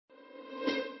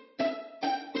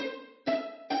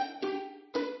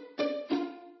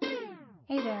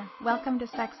Welcome to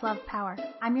Sex, Love, Power.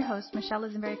 I'm your host, Michelle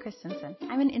Lisenberry Christensen.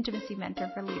 I'm an intimacy mentor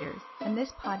for leaders, and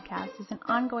this podcast is an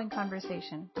ongoing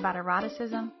conversation about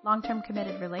eroticism, long-term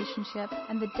committed relationship,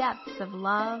 and the depths of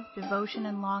love, devotion,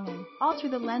 and longing, all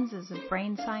through the lenses of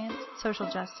brain science, social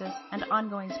justice, and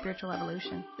ongoing spiritual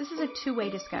evolution. This is a two-way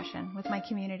discussion with my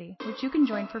community, which you can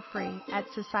join for free at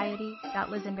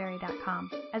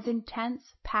society.lisenberry.com. As intense,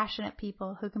 passionate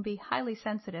people who can be highly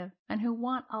sensitive and who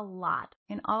want a lot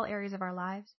in all areas of our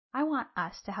lives, I want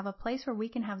us to have a place where we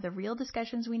can have the real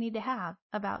discussions we need to have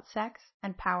about sex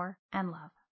and power and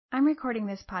love. I'm recording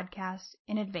this podcast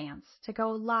in advance to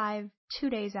go live 2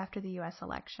 days after the U.S.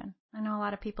 election. I know a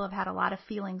lot of people have had a lot of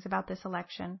feelings about this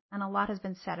election, and a lot has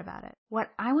been said about it.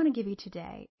 What I want to give you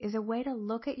today is a way to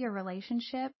look at your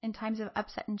relationship in times of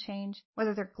upset and change,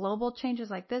 whether they're global changes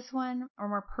like this one, or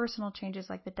more personal changes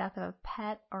like the death of a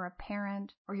pet or a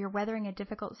parent, or you're weathering a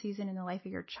difficult season in the life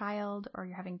of your child, or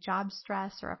you're having job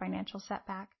stress or a financial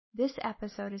setback. This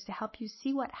episode is to help you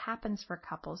see what happens for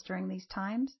couples during these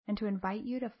times and to invite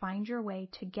you to find your way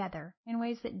together in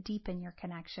ways that deepen your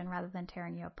connection rather than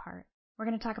tearing you apart. We're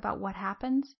going to talk about what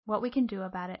happens, what we can do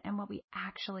about it, and what we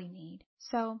actually need.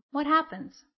 So, what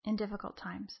happens in difficult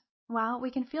times? Well,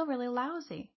 we can feel really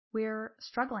lousy. We're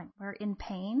struggling. We're in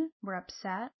pain. We're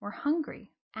upset. We're hungry.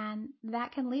 And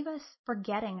that can leave us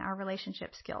forgetting our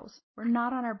relationship skills. We're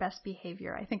not on our best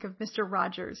behavior. I think of Mr.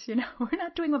 Rogers, we're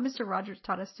not doing what Mr. Rogers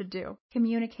taught us to do.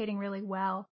 Communicating really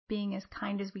well, being as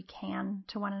kind as we can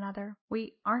to one another.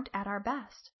 We aren't at our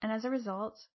best. And as a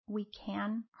result, we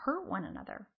can hurt one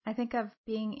another. I think of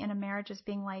being in a marriage as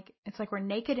being it's like we're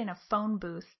naked in a phone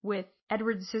booth with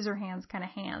Edward Scissorhands kind of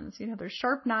hands. There's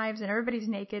sharp knives and everybody's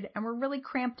naked and we're really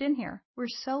cramped in here. We're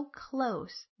so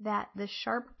close that the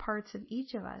sharp parts of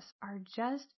each of us are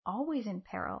just always in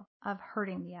peril of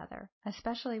hurting the other,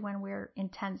 especially when we're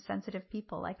intense, sensitive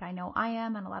people like I know I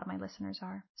am and a lot of my listeners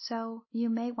are. So you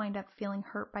may wind up feeling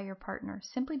hurt by your partner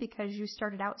simply because you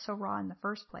started out so raw in the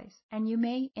first place. And you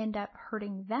may end up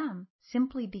hurting them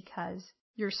simply because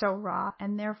you're so raw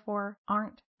and therefore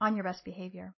aren't on your best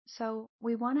behavior. So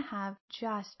we want to have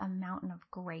just a mountain of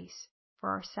grace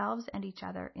for ourselves and each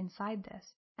other inside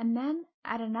this. And then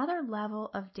at another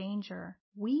level of danger,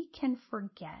 we can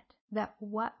forget that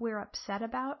what we're upset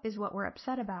about is what we're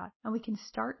upset about, and we can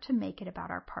start to make it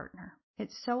about our partner.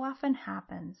 It so often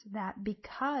happens that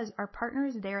because our partner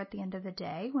is there at the end of the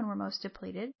day when we're most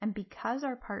depleted, and because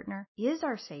our partner is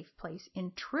our safe place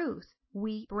in truth,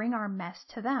 we bring our mess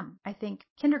to them. I think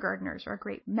kindergartners are a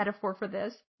great metaphor for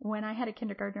this. When I had a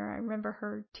kindergartner, I remember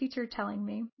her teacher telling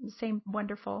me, the same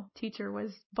wonderful teacher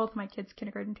was both my kids'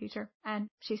 kindergarten teacher, and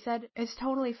she said, it's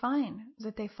totally fine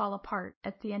that they fall apart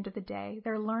at the end of the day.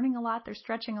 They're learning a lot, they're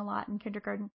stretching a lot in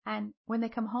kindergarten, and when they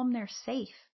come home, they're safe.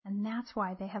 And that's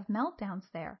why they have meltdowns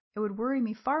there. It would worry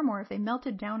me far more if they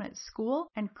melted down at school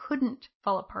and couldn't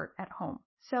fall apart at home.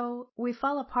 So we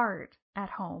fall apart at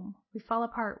home. We fall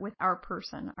apart with our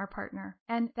person, our partner.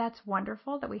 And that's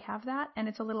wonderful that we have that. And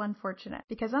it's a little unfortunate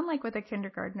because unlike with a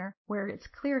kindergartner where it's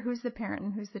clear who's the parent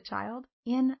and who's the child,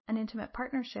 in an intimate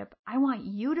partnership, I want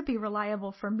you to be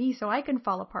reliable for me so I can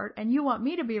fall apart. And you want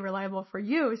me to be reliable for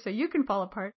you so you can fall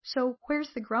apart. So where's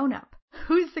the grown-up?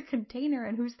 Who's the container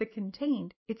and who's the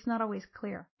contained? It's not always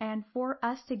clear. And for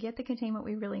us to get the containment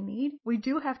we really need, we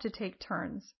do have to take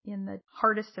turns in the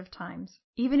hardest of times.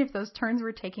 Even if those turns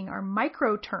we're taking are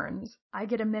micro turns, I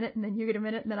get a minute and then you get a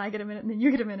minute and then I get a minute and then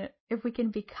you get a minute. If we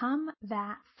can become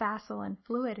that facile and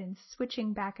fluid and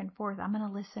switching back and forth, I'm going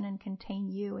to listen and contain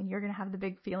you and you're going to have the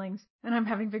big feelings and I'm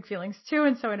having big feelings too.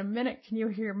 And so in a minute, can you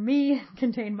hear me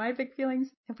contain my big feelings?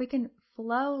 If we can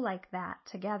flow like that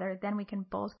together, then we can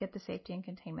both get the safety and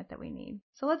containment that we need.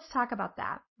 So let's talk about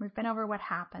that. We've been over what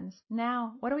happens.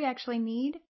 Now, what do we actually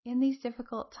need in these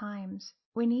difficult times?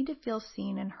 We need to feel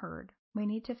seen and heard. We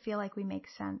need to feel like we make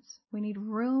sense. We need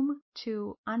room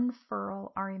to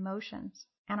unfurl our emotions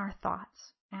and our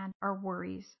thoughts and our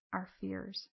worries, our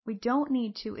fears. We don't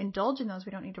need to indulge in those.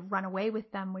 We don't need to run away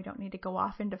with them. We don't need to go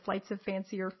off into flights of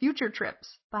fancy or future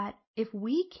trips. But if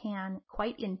we can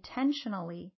quite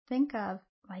intentionally think of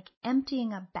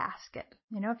emptying a basket.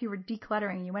 If you were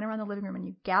decluttering, you went around the living room and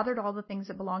you gathered all the things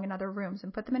that belong in other rooms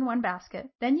and put them in one basket,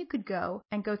 then you could go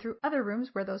through other rooms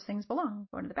where those things belong.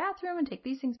 Go into the bathroom and take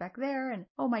these things back there. And,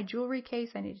 my jewelry case,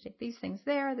 I need to take these things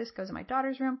there. This goes in my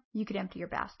daughter's room. You could empty your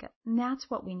basket. And that's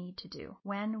what we need to do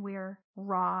when we're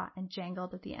raw and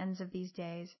jangled at the ends of these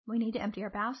days. We need to empty our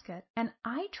basket. And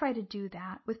I try to do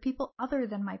that with people other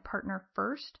than my partner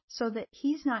first so that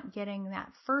he's not getting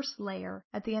that first layer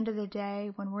at the end of the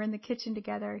day when we're in the kitchen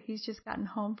together. He's just gotten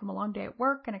home from a long day at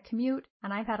work and a commute,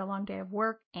 and I've had a long day of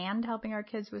work and helping our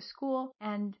kids with school,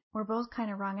 and we're both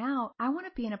kind of wrung out. I want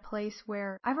to be in a place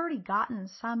where I've already gotten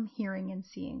some hearing and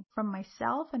seeing from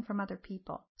myself and from other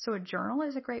people. So a journal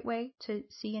is a great way to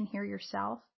see and hear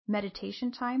yourself.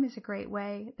 Meditation time is a great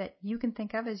way that you can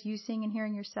think of as you seeing and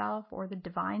hearing yourself, or the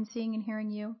divine seeing and hearing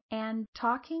you. And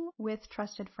talking with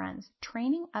trusted friends,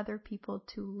 training other people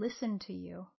to listen to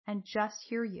you and just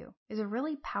hear you is a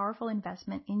really powerful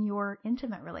investment in your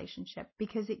intimate relationship,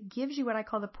 because it gives you what I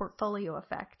call the portfolio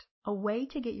effect. A way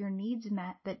to get your needs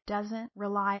met that doesn't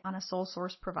rely on a sole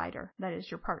source provider, that is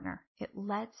your partner. It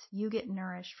lets you get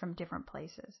nourished from different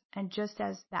places. And just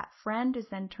as that friend is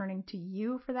then turning to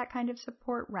you for that kind of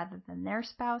support rather than their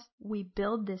spouse, we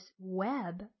build this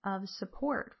web of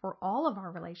support for all of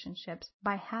our relationships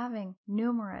by having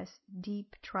numerous,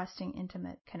 deep, trusting,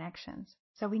 intimate connections.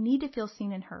 So we need to feel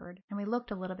seen and heard, and we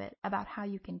looked a little bit about how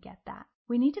you can get that.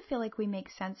 We need to feel like we make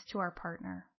sense to our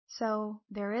partner. So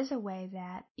there is a way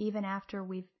that even after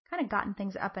we've kind of gotten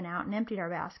things up and out and emptied our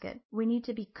basket, we need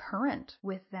to be current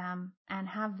with them and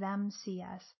have them see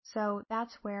us. So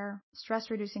that's where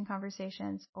stress-reducing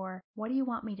conversations, or what do you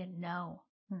want me to know?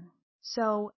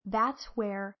 So that's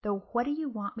where the what do you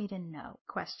want me to know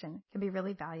question can be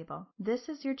really valuable. This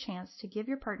is your chance to give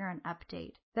your partner an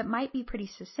update that might be pretty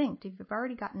succinct. If you've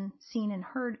already gotten seen and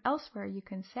heard elsewhere, you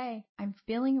can say, I'm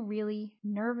feeling really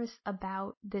nervous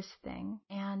about this thing,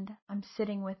 and I'm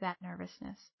sitting with that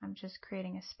nervousness. I'm just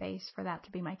creating a space for that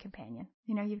to be my companion.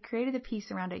 You've created a piece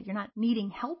around it. You're not needing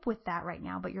help with that right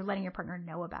now, but you're letting your partner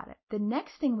know about it. The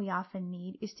next thing we often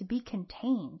need is to be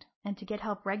contained and to get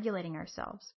help regulating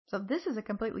ourselves. So this is a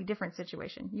completely different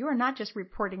situation. You are not just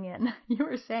reporting in. You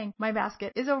are saying, my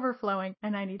basket is overflowing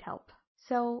and I need help.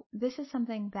 So this is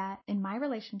something that in my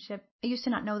relationship, I used to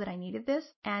not know that I needed this,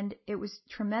 and it was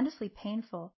tremendously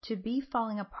painful to be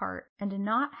falling apart and to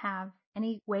not have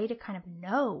any way to kind of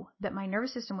know that my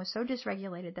nervous system was so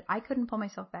dysregulated that I couldn't pull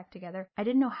myself back together. I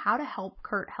didn't know how to help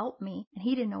Kurt help me, and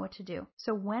he didn't know what to do.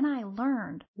 So when I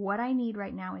learned what I need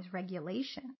right now is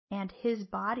regulation, and his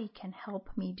body can help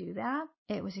me do that,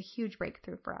 it was a huge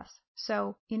breakthrough for us.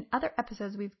 So in other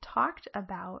episodes, we've talked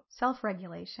about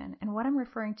self-regulation, and what I'm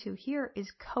referring to here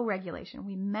is co-regulation.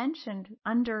 We mentioned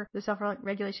under the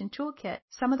self-regulation toolkit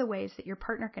some of the ways that your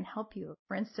partner can help you.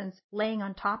 For instance, laying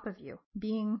on top of you,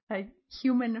 being a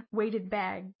human weighted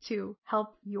bag to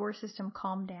help your system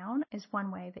calm down is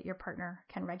one way that your partner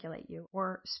can regulate you.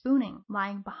 Or spooning,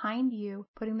 lying behind you,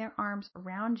 putting their arms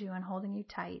around you and holding you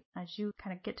tight as you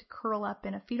kind of get to curl up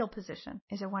in a fetal position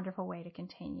is a wonderful way to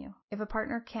contain you. If a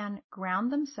partner can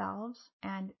ground themselves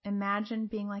and imagine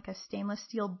being like a stainless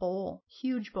steel bowl,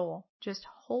 huge bowl, just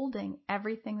holding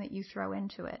everything that you throw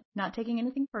into it, not taking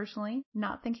anything personally,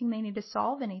 not thinking they need to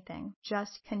solve anything,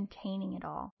 just containing it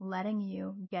all, letting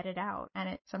you get it out.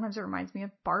 And sometimes it reminds me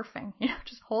of barfing,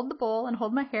 just hold the bowl and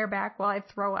hold my hair back while I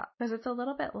throw up, because it's a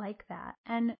little bit like that.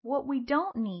 And what we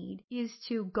don't need is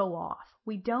to go off.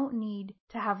 We don't need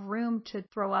to have room to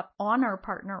throw up on our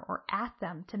partner or at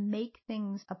them to make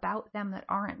things about them that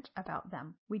aren't about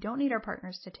them. We don't need our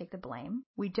partners to take the blame.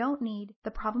 We don't need the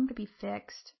problem to be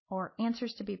fixed or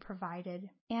answers to be provided.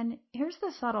 And here's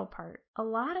the subtle part. A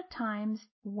lot of times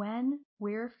when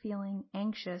we're feeling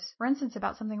anxious, for instance,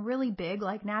 about something really big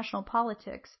like national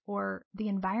politics or the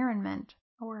environment,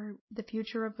 or the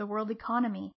future of the world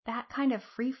economy, that kind of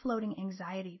free-floating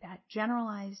anxiety, that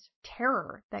generalized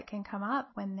terror that can come up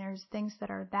when there's things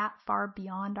that are that far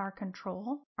beyond our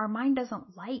control, our mind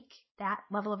doesn't like that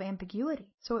level of ambiguity.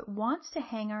 So it wants to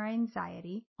hang our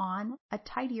anxiety on a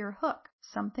tidier hook,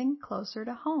 something closer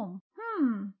to home.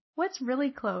 What's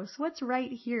really close? What's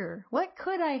right here? What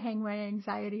could I hang my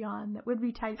anxiety on that would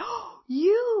be tight?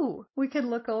 You! We could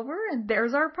look over and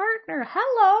there's our partner.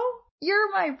 Hello!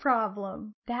 You're my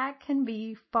problem. That can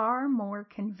be far more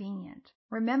convenient.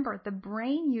 Remember, the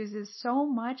brain uses so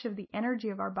much of the energy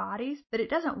of our bodies that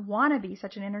it doesn't want to be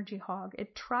such an energy hog.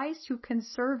 It tries to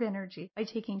conserve energy by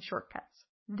taking shortcuts.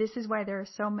 This is why there are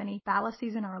so many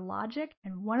fallacies in our logic.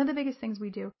 And one of the biggest things we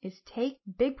do is take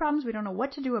big problems we don't know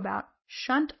what to do about,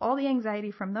 shunt all the anxiety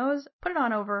from those, put it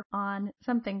on over on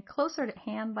something closer to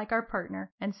hand like our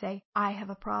partner, and say, I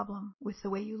have a problem with the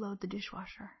way you load the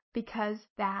dishwasher, because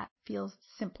that feels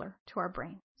simpler to our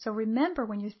brain. So remember,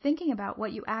 when you're thinking about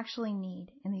what you actually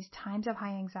need in these times of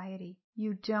high anxiety,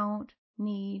 you don't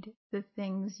need the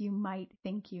things you might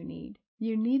think you need.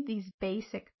 You need these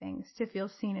basic things to feel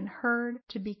seen and heard,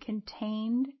 to be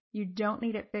contained. You don't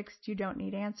need it fixed, you don't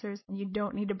need answers, and you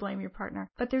don't need to blame your partner.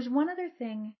 But there's one other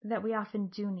thing that we often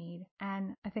do need,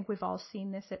 and I think we've all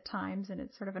seen this at times, and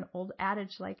it's sort of an old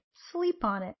adage like, sleep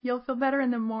on it, you'll feel better in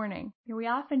the morning. We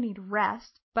often need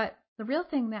rest, but the real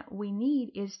thing that we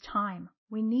need is time.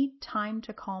 We need time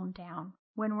to calm down.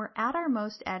 When we're at our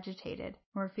most agitated,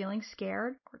 when we're feeling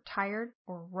scared or tired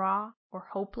or raw or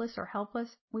hopeless or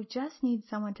helpless, we just need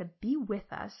someone to be with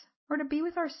us or to be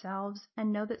with ourselves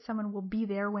and know that someone will be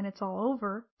there when it's all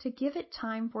over, to give it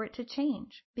time for it to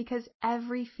change. Because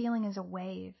every feeling is a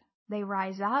wave. They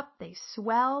rise up, they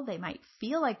swell, they might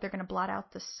feel like they're going to blot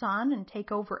out the sun and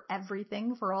take over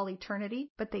everything for all eternity,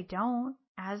 but they don't.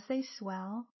 As they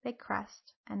swell, they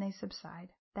crest and they subside.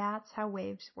 That's how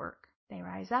waves work. They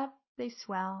rise up, they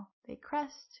swell, they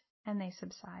crest, and they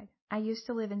subside. I used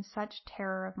to live in such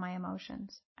terror of my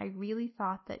emotions. I really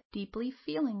thought that deeply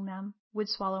feeling them would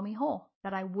swallow me whole,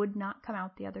 that I would not come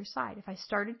out the other side. If I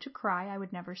started to cry, I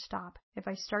would never stop. If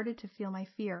I started to feel my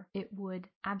fear, it would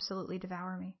absolutely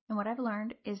devour me. And what I've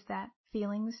learned is that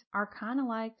feelings are kind of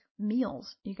like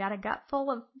meals. You got a gut full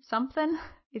of something.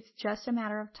 It's just a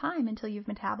matter of time until you've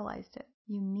metabolized it.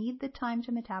 You need the time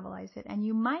to metabolize it, and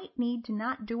you might need to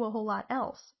not do a whole lot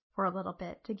else for a little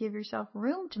bit to give yourself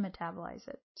room to metabolize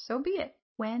it. So be it.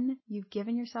 When you've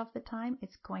given yourself the time,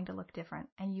 it's going to look different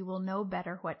and you will know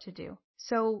better what to do.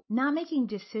 So not making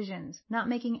decisions, not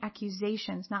making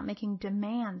accusations, not making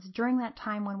demands during that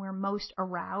time when we're most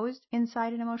aroused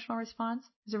inside an emotional response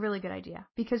is a really good idea.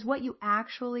 Because what you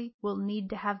actually will need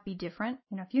to have be different,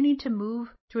 if you need to move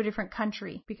to a different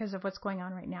country because of what's going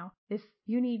on right now, if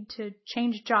you need to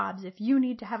change jobs, if you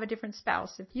need to have a different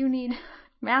spouse, if you need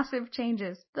massive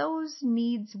changes, those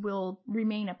needs will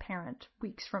remain apparent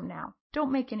weeks from now.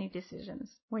 Don't make any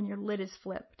decisions when your lid is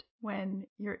flipped, when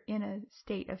you're in a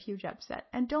state of huge upset.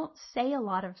 And don't say a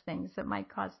lot of things that might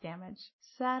cause damage.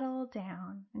 Settle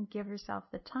down and give yourself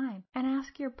the time. And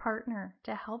ask your partner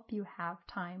to help you have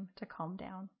time to calm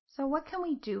down. So what can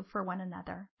we do for one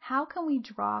another? How can we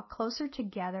draw closer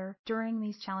together during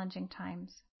these challenging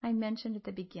times? I mentioned at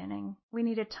the beginning, we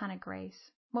need a ton of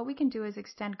grace. What we can do is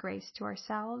extend grace to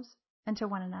ourselves and to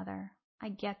one another. I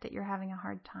get that you're having a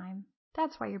hard time.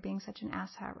 That's why you're being such an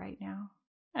asshat right now.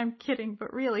 I'm kidding,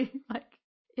 but really,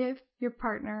 if your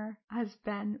partner has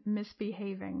been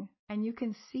misbehaving and you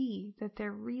can see that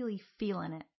they're really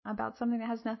feeling it about something that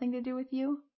has nothing to do with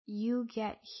you, you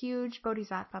get huge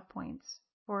bodhisattva points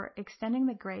for extending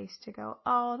the grace to go,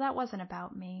 oh, that wasn't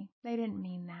about me. They didn't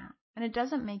mean that. And it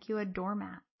doesn't make you a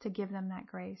doormat to give them that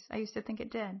grace. I used to think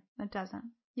it did. It doesn't.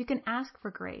 You can ask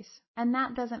for grace, and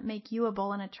that doesn't make you a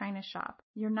bull in a china shop.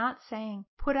 You're not saying,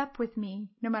 put up with me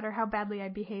no matter how badly I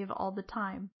behave all the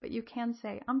time, but you can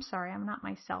say, I'm sorry, I'm not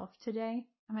myself today.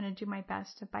 I'm going to do my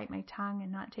best to bite my tongue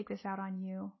and not take this out on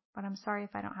you, but I'm sorry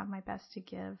if I don't have my best to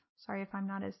give. Sorry if I'm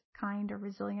not as kind or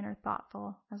resilient or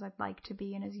thoughtful as I'd like to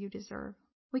be and as you deserve.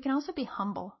 We can also be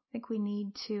humble. I think we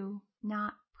need to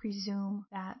not presume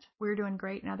that we're doing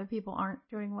great and other people aren't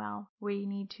doing well. We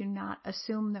need to not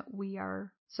assume that we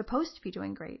are supposed to be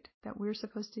doing great, that we're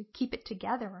supposed to keep it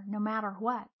together no matter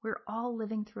what. We're all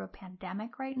living through a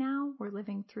pandemic right now. We're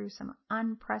living through some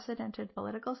unprecedented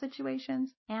political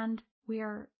situations, and we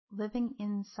are living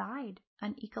inside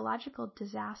an ecological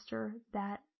disaster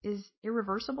that is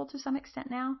irreversible to some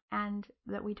extent now, and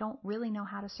that we don't really know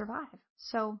how to survive.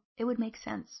 So it would make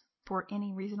sense for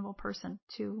any reasonable person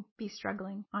to be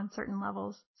struggling on certain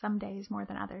levels, some days more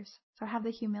than others. So have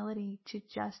the humility to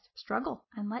just struggle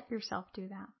and let yourself do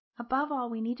that. Above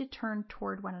all, we need to turn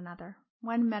toward one another.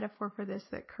 One metaphor for this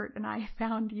that Kurt and I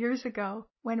found years ago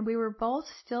when we were both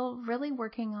still really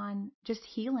working on just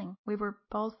healing. We were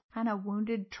both kind of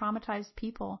wounded, traumatized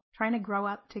people trying to grow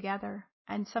up together.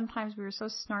 And sometimes we were so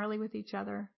snarly with each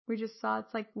other. We just saw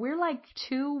it's like we're like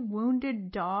two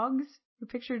wounded dogs. We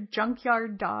pictured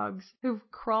junkyard dogs who've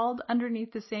crawled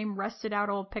underneath the same rusted out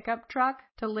old pickup truck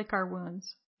to lick our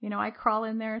wounds. I crawl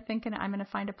in there thinking I'm going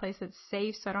to find a place that's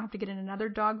safe so I don't have to get in another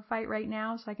dog fight right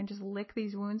now so I can just lick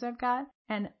these wounds I've got.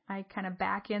 And I kind of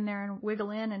back in there and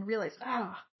wiggle in and realize,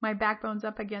 my backbone's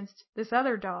up against this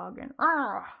other dog and,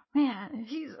 man,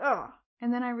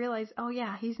 And then I realize, oh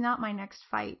yeah, he's not my next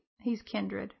fight. He's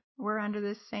kindred. We're under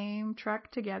this same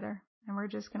truck together. And we're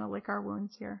just going to lick our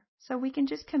wounds here. So we can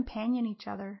just companion each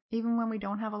other. Even when we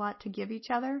don't have a lot to give each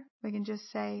other, we can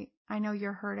just say, I know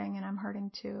you're hurting and I'm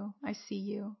hurting too. I see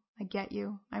you. I get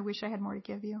you. I wish I had more to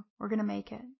give you. We're going to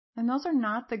make it. And those are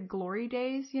not the glory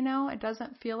days, It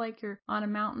doesn't feel like you're on a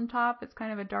mountaintop. It's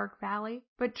kind of a dark valley.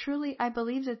 But truly, I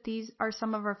believe that these are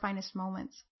some of our finest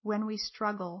moments when we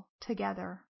struggle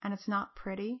together and it's not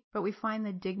pretty, but we find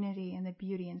the dignity and the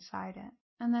beauty inside it.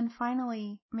 And then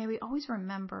finally, may we always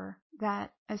remember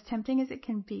that as tempting as it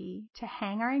can be to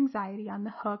hang our anxiety on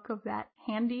the hook of that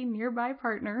handy nearby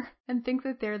partner and think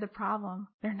that they're the problem,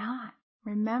 they're not.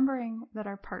 Remembering that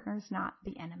our partner's not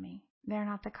the enemy. They're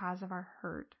not the cause of our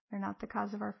hurt. They're not the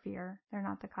cause of our fear. They're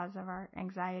not the cause of our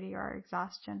anxiety or our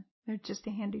exhaustion. They're just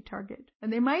a handy target.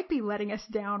 And they might be letting us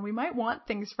down. We might want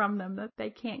things from them that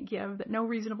they can't give, that no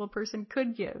reasonable person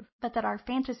could give, but that our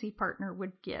fantasy partner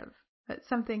would give. That's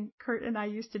something Kurt and I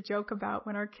used to joke about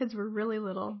when our kids were really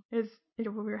little, is we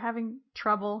were having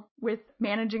trouble with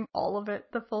managing all of it,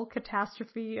 the full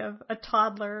catastrophe of a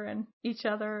toddler and each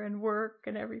other and work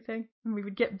and everything. And we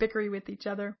would get bickery with each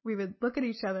other. We would look at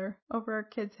each other over our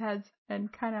kids' heads and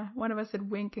one of us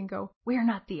would wink and go, "We're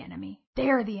not the enemy.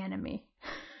 They're the enemy."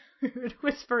 We would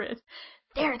whisper it,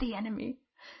 "They're the enemy."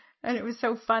 And it was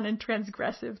so fun and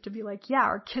transgressive to be like, yeah,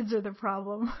 our kids are the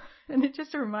problem. And it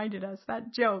just reminded us,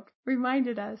 that joke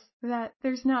reminded us that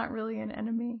there's not really an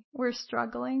enemy. We're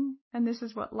struggling, and this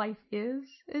is what life is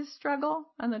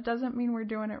struggle. And that doesn't mean we're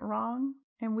doing it wrong.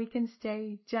 And we can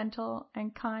stay gentle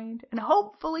and kind and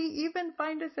hopefully even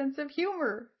find a sense of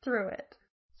humor through it.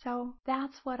 So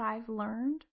that's what I've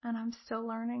learned, and I'm still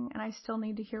learning, and I still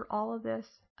need to hear all of this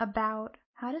about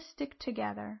how to stick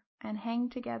together and hang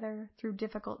together through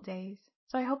difficult days.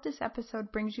 So I hope this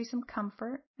episode brings you some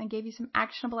comfort and gave you some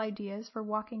actionable ideas for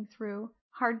walking through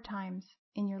hard times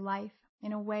in your life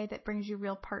in a way that brings you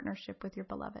real partnership with your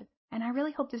beloved. And I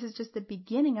really hope this is just the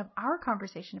beginning of our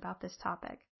conversation about this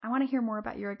topic. I want to hear more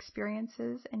about your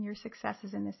experiences and your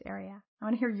successes in this area. I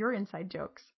want to hear your inside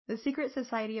jokes. The Secret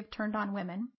Society of Turned On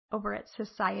Women over at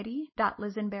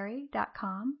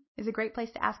society.lizenberry.com is a great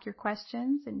place to ask your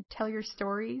questions and tell your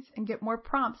stories and get more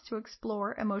prompts to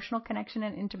explore emotional connection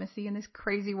and intimacy in this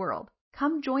crazy world.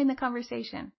 Come join the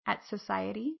conversation at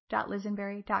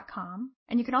society.lizenberry.com.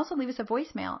 And you can also leave us a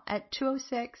voicemail at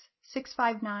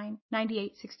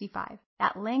 206-659-9865.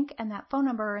 That link and that phone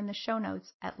number are in the show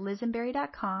notes at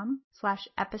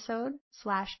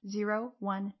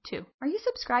lizenberry.com/episode/012. Are you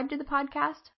subscribed to the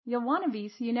podcast? You'll want to be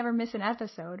so you never miss an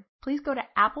episode. Please go to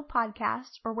Apple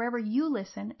Podcasts or wherever you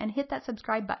listen and hit that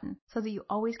subscribe button so that you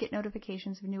always get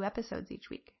notifications of new episodes each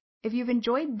week. If you've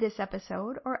enjoyed this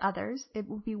episode or others, it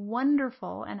would be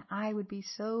wonderful, and I would be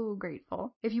so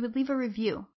grateful if you would leave a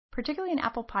review, particularly in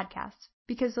Apple Podcasts,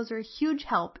 because those are a huge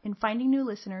help in finding new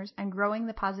listeners and growing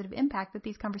the positive impact that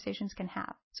these conversations can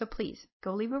have. So please,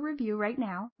 go leave a review right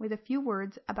now with a few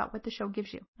words about what the show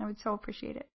gives you. I would so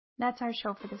appreciate it. That's our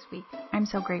show for this week. I'm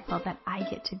so grateful that I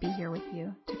get to be here with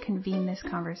you to convene this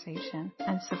conversation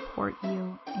and support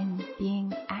you in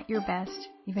being at your best,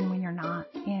 even when you're not,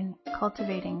 in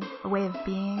cultivating a way of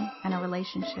being and a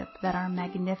relationship that are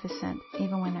magnificent,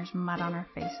 even when there's mud on our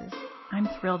faces. I'm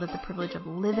thrilled at the privilege of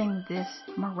living this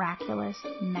miraculous,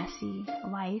 messy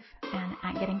life and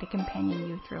at getting to companion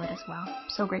you through it as well. I'm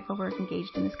so grateful we're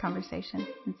engaged in this conversation.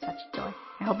 It's such joy.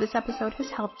 I hope this episode has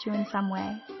helped you in some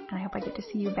way, and I hope I get to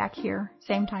see you back here,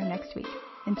 same time next week.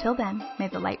 Until then, may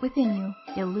the light within you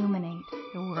illuminate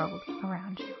the world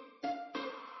around you.